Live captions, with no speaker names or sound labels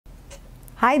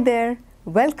Hi there,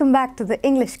 welcome back to the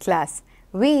English class.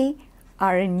 We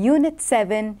are in Unit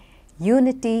 7,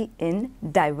 Unity in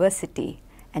Diversity.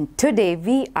 And today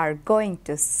we are going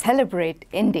to celebrate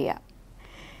India.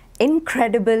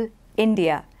 Incredible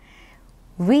India.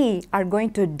 We are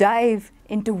going to dive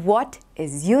into what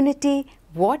is unity,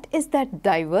 what is that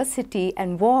diversity,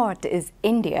 and what is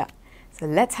India. So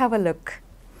let's have a look.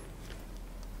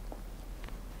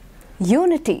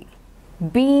 Unity,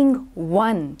 being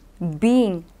one,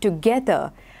 being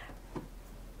together.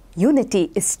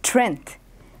 Unity is strength,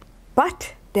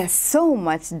 but there's so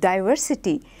much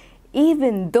diversity.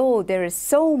 Even though there is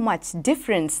so much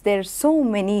difference, there are so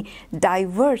many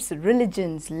diverse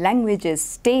religions, languages,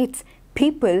 states,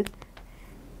 people,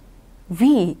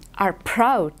 we are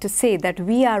proud to say that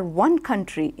we are one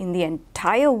country in the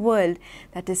entire world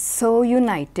that is so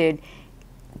united,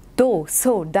 though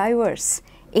so diverse.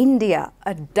 India,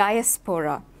 a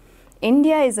diaspora.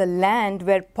 India is a land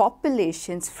where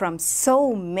populations from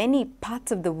so many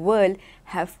parts of the world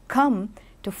have come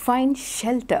to find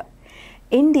shelter.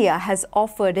 India has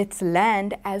offered its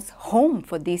land as home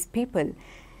for these people.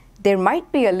 There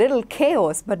might be a little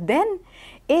chaos, but then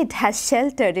it has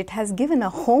sheltered, it has given a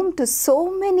home to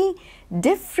so many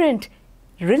different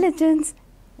religions,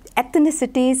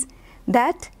 ethnicities,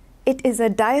 that it is a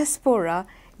diaspora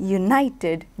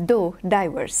united though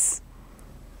diverse.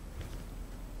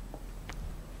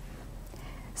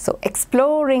 So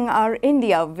exploring our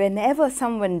India, whenever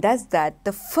someone does that,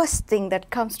 the first thing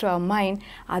that comes to our mind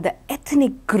are the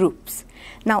ethnic groups.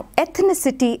 Now,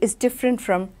 ethnicity is different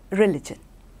from religion.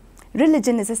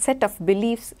 Religion is a set of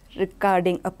beliefs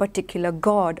regarding a particular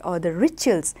god or the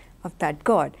rituals of that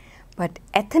god. But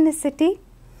ethnicity,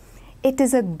 it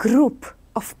is a group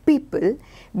of people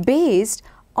based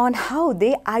on how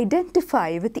they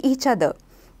identify with each other.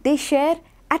 They share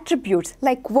attributes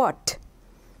like what?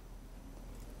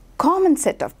 Common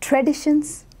set of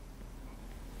traditions,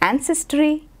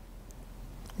 ancestry,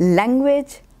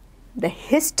 language, the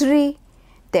history,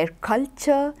 their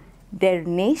culture, their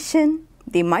nation.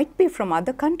 They might be from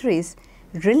other countries,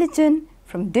 religion,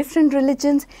 from different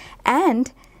religions,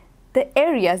 and the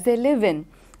areas they live in.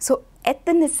 So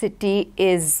ethnicity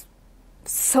is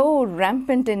so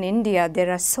rampant in India. There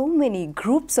are so many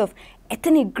groups of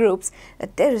ethnic groups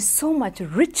that there is so much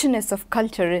richness of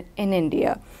culture in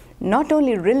India. Not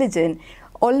only religion,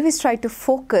 always try to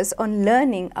focus on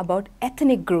learning about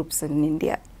ethnic groups in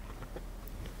India.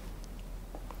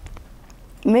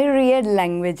 Myriad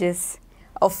languages.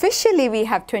 Officially, we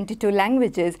have 22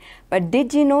 languages, but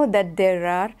did you know that there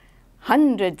are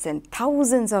hundreds and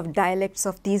thousands of dialects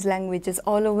of these languages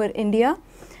all over India?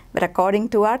 But according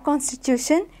to our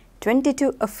constitution,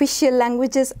 22 official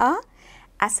languages are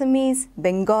Assamese,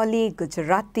 Bengali,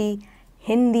 Gujarati,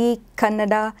 Hindi,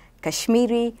 Kannada,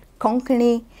 Kashmiri,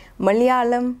 Konkani,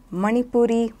 Malayalam,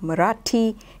 Manipuri,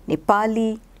 Marathi,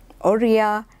 Nepali,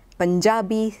 Oriya,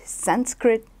 Punjabi,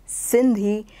 Sanskrit,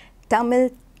 Sindhi,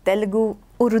 Tamil, Telugu,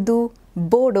 Urdu,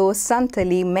 Bodo,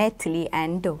 Santali, Maithili,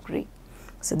 and Dogri.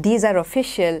 So these are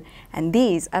official, and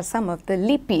these are some of the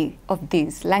lipi of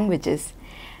these languages.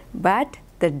 But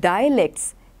the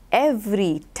dialects,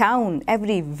 every town,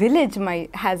 every village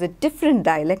has a different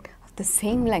dialect of the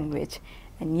same language,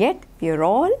 and yet we are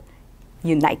all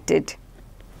united.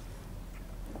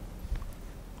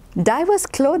 Diverse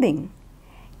clothing.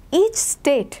 Each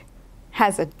state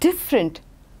has a different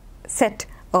set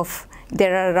of,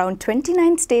 there are around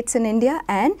 29 states in India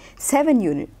and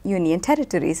 7 union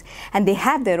territories, and they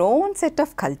have their own set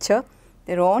of culture,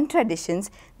 their own traditions,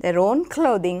 their own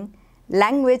clothing,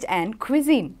 language, and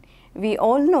cuisine. We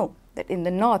all know that in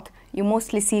the north you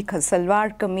mostly see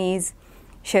salwar kameez,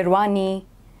 sherwani,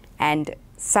 and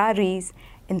saris.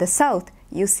 In the south,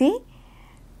 you see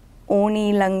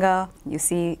oni langa, you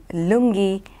see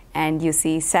lungi, and you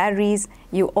see saris.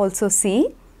 You also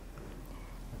see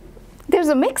there's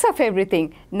a mix of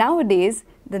everything. Nowadays,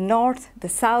 the north, the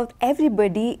south,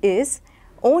 everybody is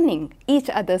owning each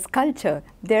other's culture.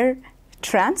 They're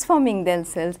transforming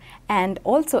themselves and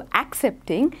also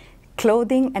accepting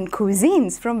clothing and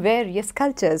cuisines from various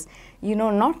cultures. You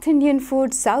know, North Indian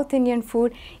food, South Indian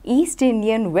food, East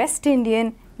Indian, West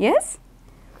Indian, yes?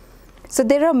 So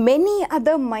there are many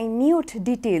other minute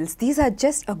details. These are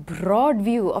just a broad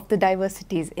view of the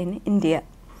diversities in India.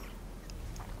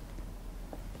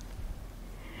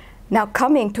 Now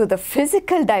coming to the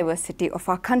physical diversity of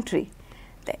our country,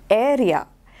 the area,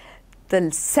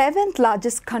 the 7th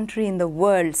largest country in the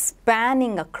world,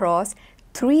 spanning across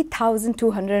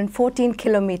 3,214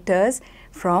 kilometers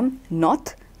from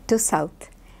north to south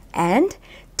and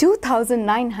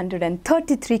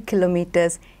 2,933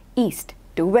 kilometers east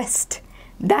to west.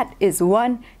 That is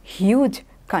one huge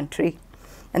country.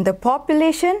 And the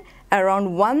population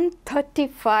around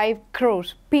 135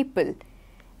 crores people.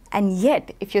 And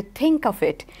yet, if you think of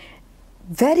it,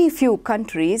 very few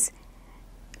countries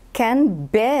can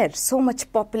bear so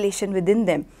much population within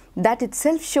them. That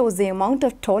itself shows the amount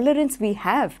of tolerance we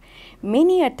have.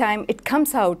 Many a time it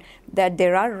comes out that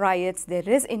there are riots, there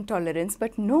is intolerance,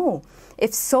 but no.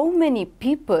 If so many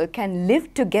people can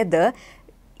live together,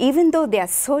 even though they are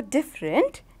so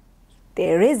different,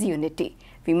 there is unity.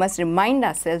 We must remind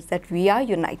ourselves that we are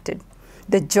united.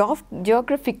 The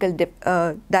geographical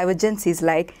divergences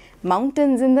like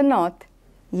mountains in the north,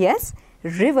 yes,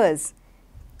 rivers,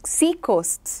 sea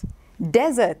coasts,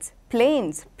 deserts,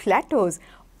 plains, plateaus,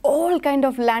 all kind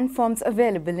of landforms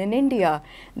available in India.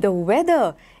 The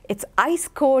weather, it's ice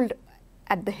cold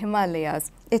at the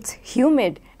Himalayas, it's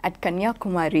humid at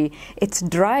Kanyakumari, it's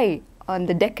dry on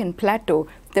the Deccan Plateau,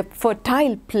 the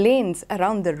fertile plains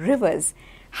around the rivers.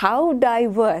 How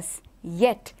diverse,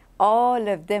 yet all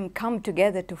of them come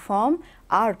together to form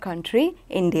our country,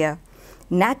 India.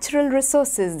 Natural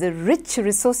resources, the rich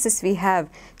resources we have,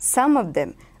 some of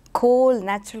them, coal,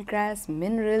 natural gas,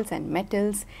 minerals and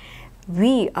metals.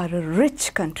 We are a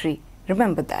rich country.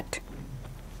 Remember that.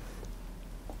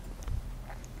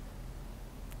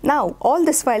 Now, all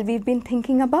this while we've been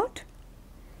thinking about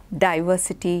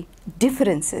diversity,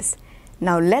 differences.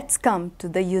 Now let's come to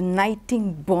the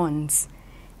uniting bonds.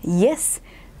 Yes,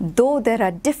 though there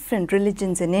are different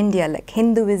religions in India like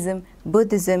Hinduism,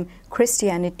 Buddhism,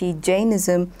 Christianity,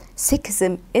 Jainism,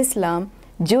 Sikhism, Islam,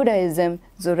 Judaism,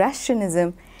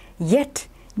 Zoroastrianism, yet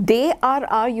they are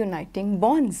our uniting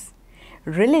bonds.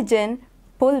 Religion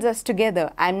pulls us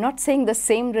together. I'm not saying the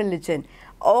same religion.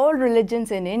 All religions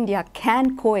in India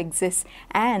can coexist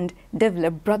and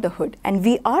develop brotherhood, and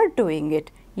we are doing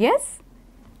it, yes?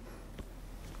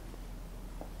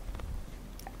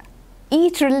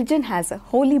 Each religion has a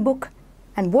holy book,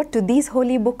 and what do these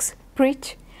holy books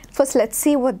preach? First, let's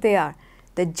see what they are.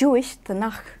 The Jewish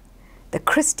Tanakh, the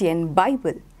Christian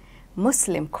Bible,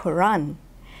 Muslim Quran,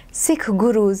 Sikh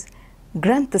Gurus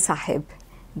Granth Sahib,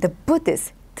 the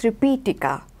Buddhist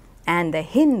Tripitaka, and the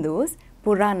Hindus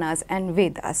Puranas and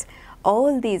Vedas.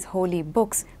 All these holy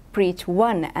books preach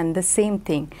one and the same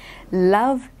thing.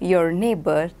 Love your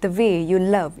neighbor the way you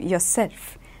love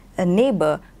yourself. A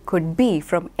neighbor could be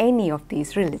from any of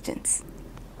these religions.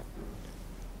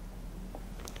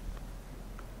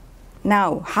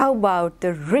 Now, how about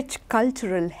the rich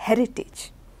cultural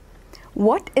heritage?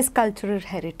 What is cultural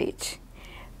heritage?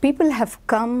 People have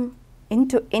come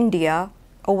into India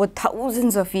over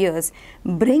thousands of years,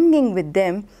 bringing with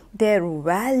them their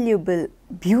valuable,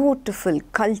 beautiful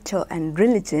culture and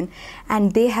religion,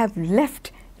 and they have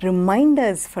left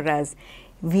reminders for us.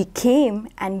 We came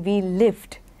and we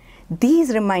lived.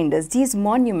 These reminders, these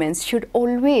monuments should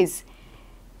always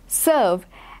serve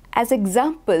as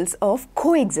examples of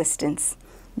coexistence.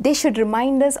 They should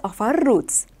remind us of our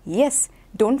roots. Yes,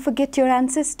 don't forget your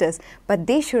ancestors, but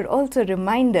they should also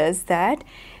remind us that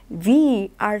we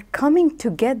are coming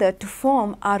together to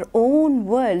form our own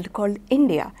world called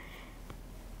India.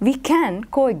 We can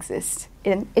coexist,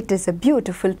 and it is a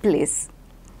beautiful place.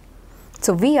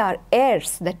 So we are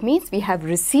heirs. That means we have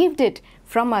received it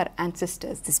from our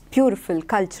ancestors, this beautiful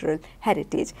cultural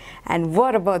heritage. And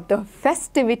what about the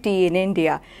festivity in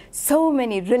India? So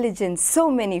many religions,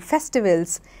 so many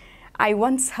festivals. I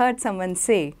once heard someone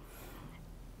say,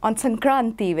 on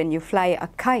Sankranti when you fly a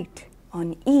kite,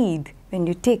 on Eid when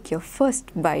you take your first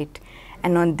bite,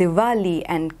 and on Diwali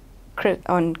and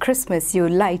on Christmas you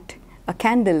light a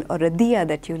candle or a diya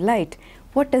that you light.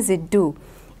 What does it do?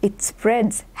 It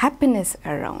spreads happiness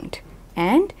around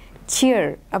and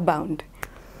cheer abound.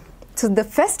 So the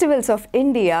festivals of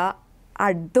India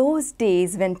are those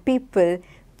days when people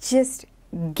just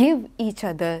give each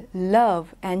other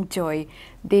love and joy.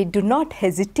 They do not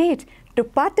hesitate to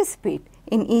participate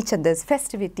in each other's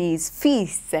festivities,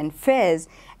 feasts and fairs,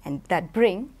 and that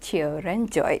bring cheer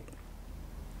and joy.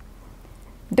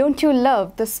 Don't you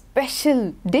love the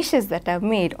special dishes that are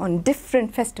made on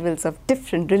different festivals of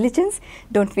different religions?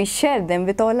 Don't we share them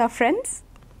with all our friends?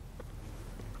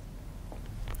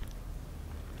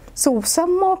 So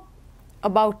some more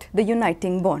about the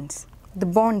uniting bonds, the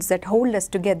bonds that hold us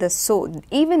together so,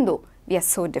 even though we are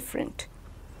so different.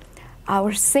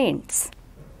 Our saints,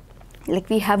 like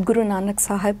we have Guru Nanak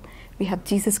Sahib, we have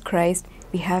Jesus Christ,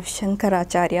 we have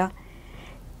Shankaracharya.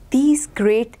 These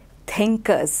great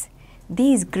thinkers,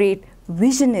 these great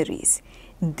visionaries,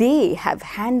 they have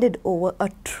handed over a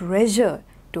treasure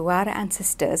to our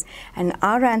ancestors, and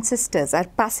our ancestors are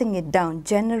passing it down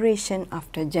generation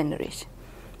after generation.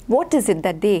 What is it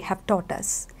that they have taught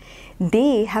us?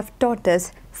 They have taught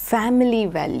us family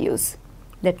values.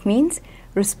 That means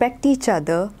respect each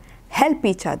other, help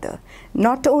each other.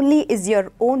 Not only is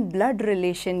your own blood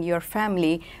relation your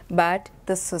family, but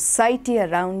the society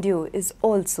around you is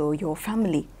also your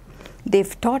family.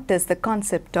 They've taught us the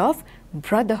concept of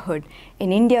brotherhood.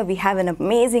 In India, we have an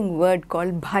amazing word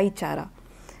called bhaichara.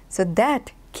 So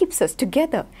that keeps us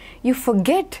together. You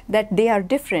forget that they are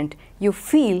different. You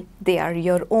feel they are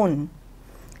your own.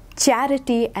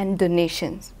 Charity and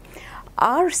donations.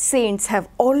 Our saints have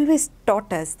always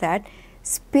taught us that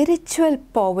spiritual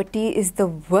poverty is the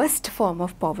worst form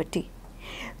of poverty.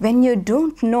 When you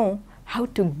don't know how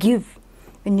to give,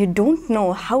 when you don't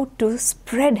know how to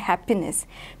spread happiness,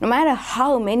 no matter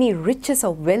how many riches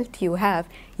or wealth you have,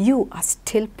 you are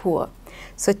still poor.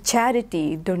 So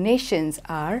charity, donations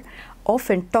are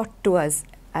often taught to us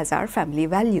as our family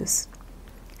values.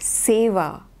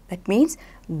 Seva, that means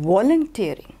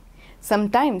volunteering.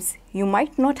 Sometimes you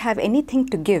might not have anything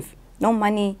to give, no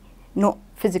money, no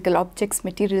physical objects,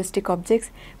 materialistic objects,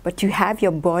 but you have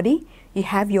your body, you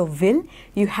have your will,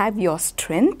 you have your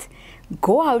strength.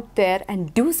 Go out there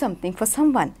and do something for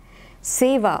someone.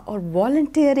 Seva, or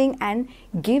volunteering and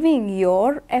giving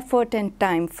your effort and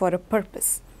time for a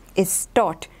purpose, is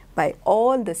taught by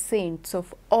all the saints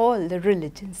of all the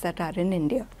religions that are in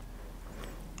India.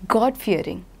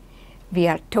 God-fearing. We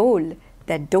are told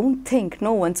that don't think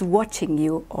no one's watching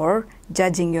you or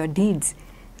judging your deeds.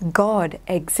 God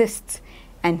exists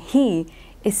and He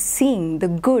is seeing the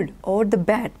good or the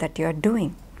bad that you are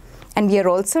doing. And we are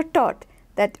also taught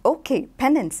that, okay,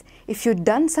 penance, if you've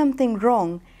done something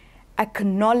wrong,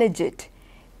 acknowledge it,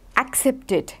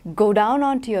 accept it, go down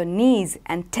onto your knees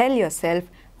and tell yourself,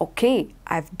 okay,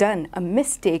 I've done a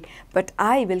mistake, but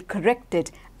I will correct it,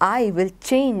 I will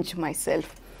change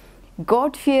myself.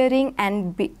 God-fearing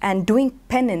and doing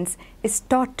penance is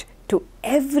taught to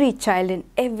every child in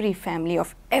every family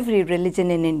of every religion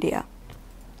in India.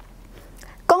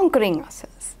 Conquering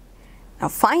ourselves. Now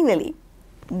finally,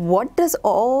 what does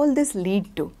all this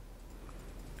lead to?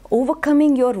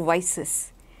 Overcoming your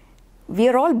vices. We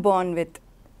are all born with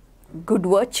good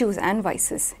virtues and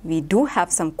vices. We do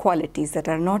have some qualities that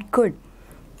are not good.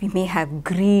 We may have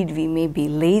greed, we may be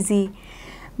lazy,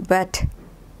 but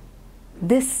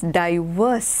this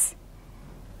diverse,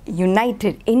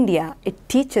 united India, it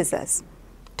teaches us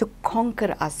to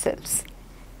conquer ourselves,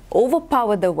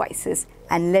 overpower the vices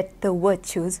and let the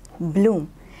virtues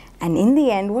bloom. And in the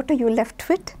end, what are you left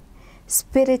with?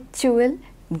 Spiritual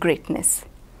greatness.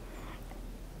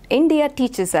 India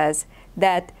teaches us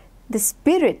that the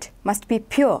spirit must be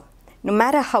pure. No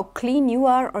matter how clean you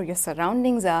are or your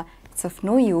surroundings are, it's of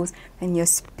no use when your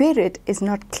spirit is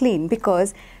not clean,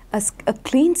 because a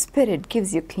clean spirit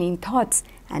gives you clean thoughts,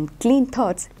 and clean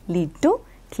thoughts lead to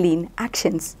clean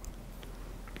actions.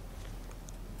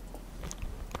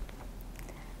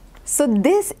 So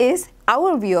this is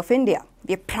our view of India.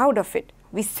 We are proud of it.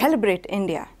 We celebrate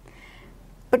India.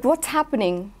 But what's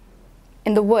happening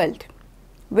in the world?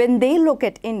 When they look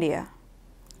at India,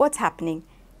 what's happening?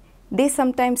 They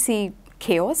sometimes see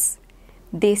chaos,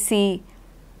 they see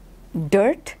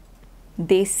dirt,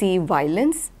 they see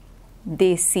violence,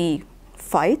 they see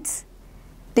fights.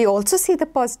 They also see the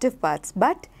positive parts,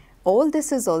 but all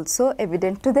this is also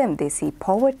evident to them. They see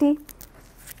poverty.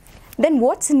 Then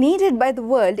what's needed by the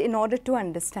world in order to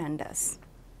understand us?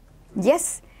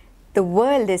 Yes, the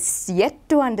world is yet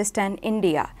to understand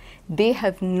India. They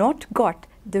have not got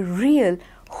the real,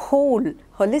 whole,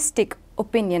 holistic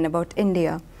opinion about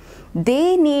India.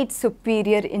 They need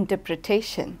superior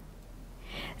interpretation.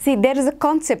 See, there is a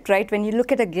concept, right? When you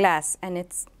look at a glass and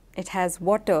it has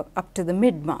water up to the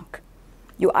mid-mark,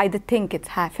 you either think it's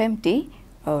half empty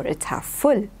or it's half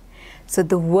full. So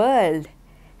the world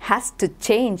has to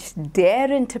change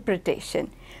their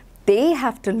interpretation. They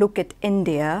have to look at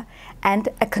India and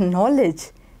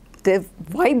acknowledge the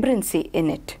vibrancy in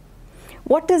it.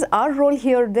 What is our role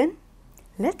here then?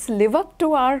 Let's live up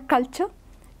to our culture.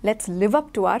 Let's live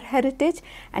up to our heritage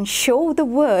and show the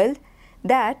world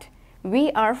that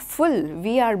we are full,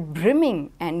 we are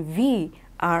brimming, and we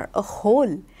are a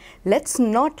whole. Let's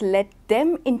not let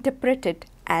them interpret it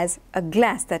as a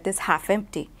glass that is half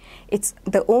empty.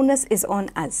 The onus is on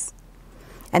us.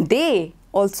 And they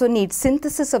also need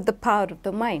synthesis of the power of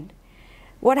the mind.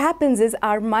 What happens is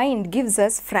our mind gives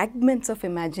us fragments of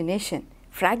imagination,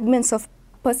 fragments of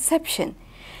perception.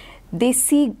 They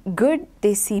see good,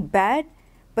 they see bad,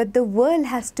 but the world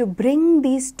has to bring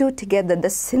these two together. The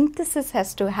synthesis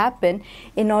has to happen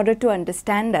in order to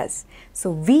understand us.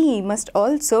 So we must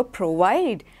also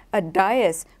provide a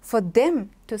dais for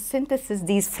them to synthesize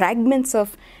these fragments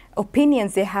of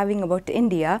opinions they're having about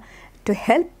India to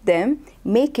help them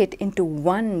make it into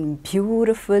one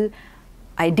beautiful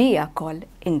idea called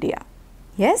India.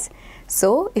 Yes?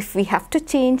 So if we have to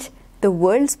change the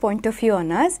world's point of view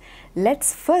on us,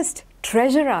 let's first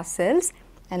treasure ourselves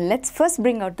and let's first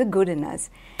bring out the good in us.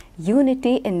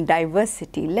 Unity in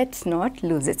diversity. Let's not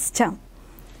lose its charm.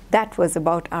 That was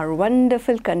about our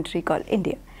wonderful country called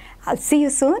India. I'll see you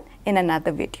soon in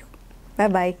another video.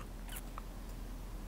 Bye-bye.